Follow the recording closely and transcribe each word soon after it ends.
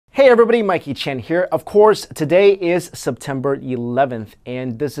Hey everybody, Mikey Chen here. Of course, today is September 11th,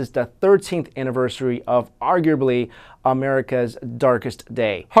 and this is the 13th anniversary of arguably America's darkest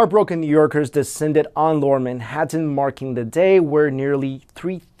day. Heartbroken New Yorkers descended on Lower Manhattan, marking the day where nearly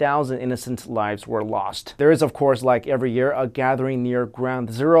 3,000 innocent lives were lost. There is, of course, like every year, a gathering near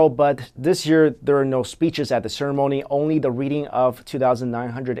Ground Zero, but this year there are no speeches at the ceremony, only the reading of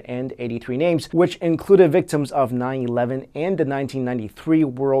 2,983 names, which included victims of 9/11 and the 1993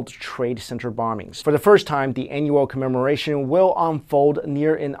 World Trade Center bombings. For the first time, the annual commemoration will unfold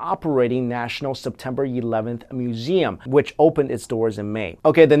near an operating National September 11th Museum, which opened its doors in May.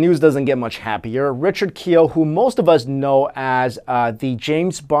 Okay, the news doesn't get much happier. Richard Kiel, who most of us know as the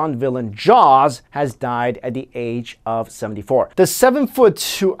James Bond villain Jaws, has died at the age of 74. The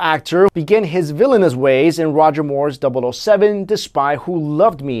 7'2" actor began his villainous ways in Roger Moore's 007, The Spy Who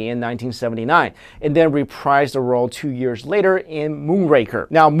Loved Me in 1979, and then reprised the role 2 years later in Moonraker.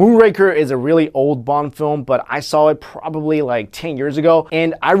 Now, Moonraker is a really old Bond film, but I saw it probably like 10 years ago,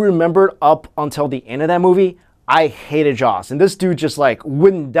 and I remembered up until the end of that movie, I hated Jaws, and this dude just like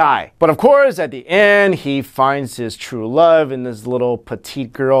wouldn't die. But of course, at the end, he finds his true love in this little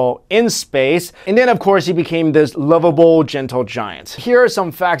petite girl in space. And then of course, he became this lovable, gentle giant. Here are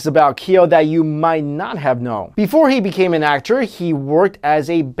some facts about Kiel that you might not have known. Before he became an actor, he worked as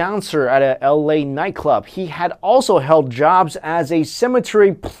a bouncer at a LA nightclub. He had also held jobs as a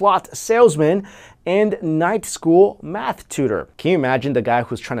cemetery plot salesman and night school math tutor. Can you imagine the guy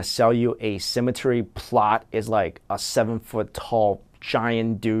who's trying to sell you a cemetery plot is like a 7-foot tall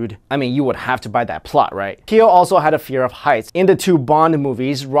giant dude? I mean, you would have to buy that plot, right? Kiel also had a fear of heights. In the two Bond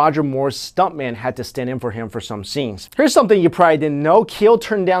movies, Roger Moore's stuntman had to stand in for him for some scenes. Here's something you probably didn't know. Kiel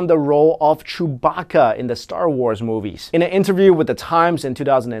turned down the role of Chewbacca in the Star Wars movies. In an interview with The Times in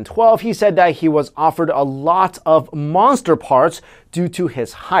 2012, he said that he was offered a lot of monster parts due to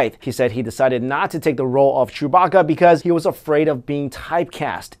his height. He said he decided not to take the role of Chewbacca because he was afraid of being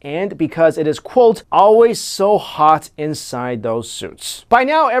typecast and because it is, quote, always so hot inside those suits. By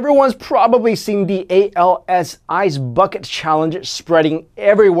now, everyone's probably seen the ALS Ice Bucket Challenge spreading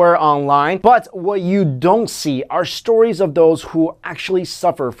everywhere online, but what you don't see are stories of those who actually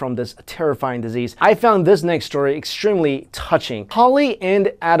suffer from this terrifying disease. I found this next story extremely touching. Hollie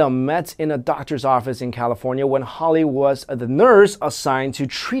and Adam met in a doctor's office in California when Hollie was the nurse assigned to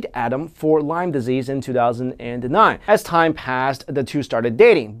treat Adam for Lyme disease in 2009. As time passed, the two started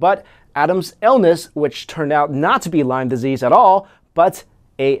dating, but Adam's illness, which turned out not to be Lyme disease at all, but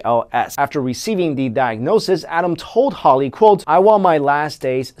ALS. After receiving the diagnosis, Adam told Hollie, quote, I want my last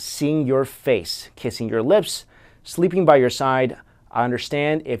days seeing your face, kissing your lips, sleeping by your side. I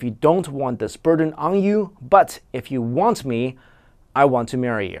understand if you don't want this burden on you, but if you want me, I want to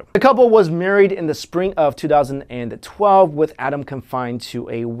marry you. The couple was married in the spring of 2012 with Adam confined to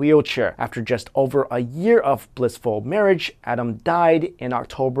a wheelchair. After just over a year of blissful marriage, Adam died in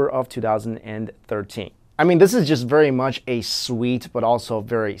October of 2013. I mean, this is just very much a sweet but also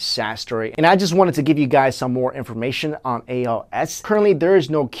very sad story. And I just wanted to give you guys some more information on ALS. Currently, there is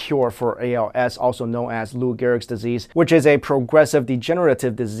no cure for ALS, also known as Lou Gehrig's disease, which is a progressive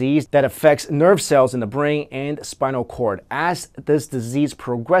degenerative disease that affects nerve cells in the brain and spinal cord. As this disease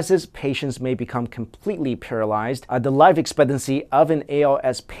progresses, patients may become completely paralyzed. The life expectancy of an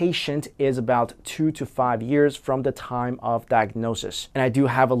ALS patient is about 2 to 5 years from the time of diagnosis. And I do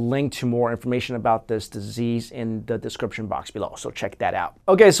have a link to more information about this disease in the description box below, so check that out.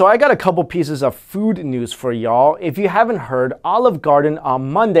 Okay, so I got a couple pieces of food news for y'all. If you haven't heard, Olive Garden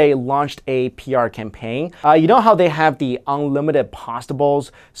on Monday launched a PR campaign. You know how they have the unlimited pasta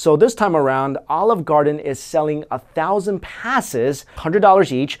bowls? So this time around, Olive Garden is selling 1,000 passes,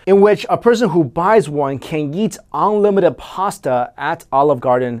 $100 each, in which a person who buys one can eat unlimited pasta at Olive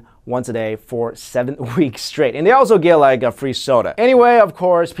Garden once a day for 7 weeks straight. And they also get like a free soda. Anyway, of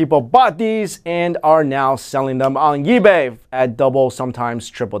course, people bought these and are now selling them on eBay at double, sometimes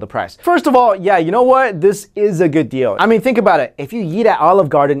triple the price. First of all, yeah, you know what? This is a good deal. I mean, think about it. If you eat at Olive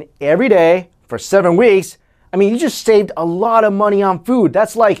Garden every day for 7 weeks, I mean, you just saved a lot of money on food.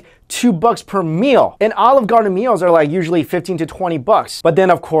 That's like $2 per meal. And Olive Garden meals are like usually 15 to 20 bucks. But then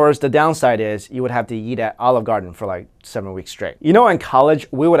of course, the downside is you would have to eat at Olive Garden for like 7 weeks straight. You know, in college,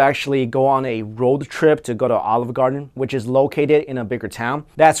 we would actually go on a road trip to go to Olive Garden, which is located in a bigger town.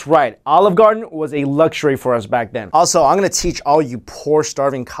 That's right. Olive Garden was a luxury for us back then. Also, I'm gonna teach all you poor,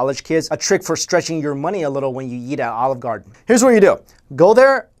 starving college kids a trick for stretching your money a little when you eat at Olive Garden. Here's what you do. Go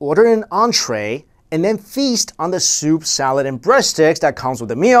there, order an entree, and then feast on the soup, salad, and breadsticks that comes with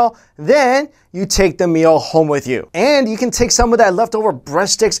the meal. Then you take the meal home with you. And you can take some of that leftover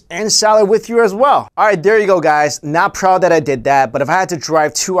breadsticks and salad with you as well. All right, there you go, guys. Not proud that I did that, but if I had to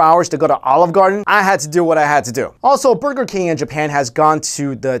drive 2 hours to go to Olive Garden, I had to do what I had to do. Also, Burger King in Japan has gone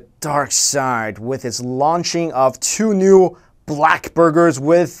to the dark side with its launching of 2 new black burgers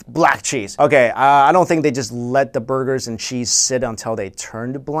with black cheese. Okay, I don't think they just let the burgers and cheese sit until they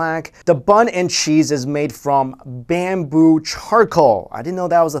turned black. The bun and cheese is made from bamboo charcoal. I didn't know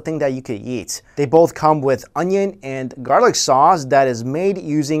that was a thing that you could eat. They both come with onion and garlic sauce that is made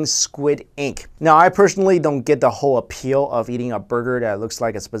using squid ink. Now, I personally don't get the whole appeal of eating a burger that looks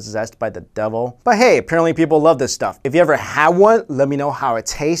like it's possessed by the devil. But hey, apparently people love this stuff. If you ever had one, let me know how it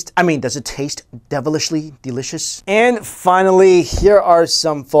tastes. I mean, does it taste devilishly delicious? And finally, here are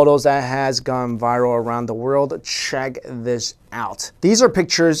some photos that has gone viral around the world. Check this out. These are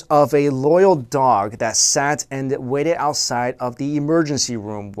pictures of a loyal dog that sat and waited outside of the emergency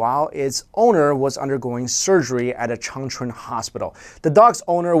room while its owner was undergoing surgery at a Changchun hospital. The dog's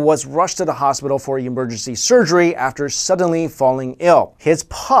owner was rushed to the hospital for emergency surgery after suddenly falling ill. His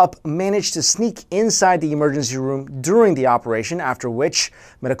pup managed to sneak inside the emergency room during the operation, after which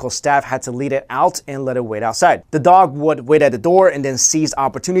medical staff had to lead it out and let it wait outside. The dog would wait at the door and then seize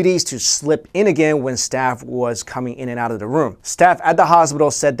opportunities to slip in again when staff was coming in and out of the room. Staff at the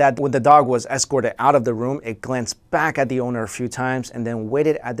hospital said that when the dog was escorted out of the room, it glanced back at the owner a few times and then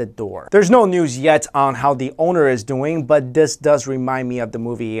waited at the door. There's no news yet on how the owner is doing, but this does remind me of the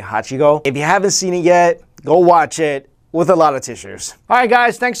movie Hachiko. If you haven't seen it yet, go watch it with a lot of tissues. All right,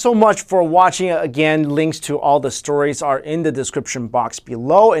 guys, thanks so much for watching. Again, links to all the stories are in the description box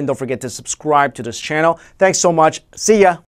below, and don't forget to subscribe to this channel. Thanks so much. See ya.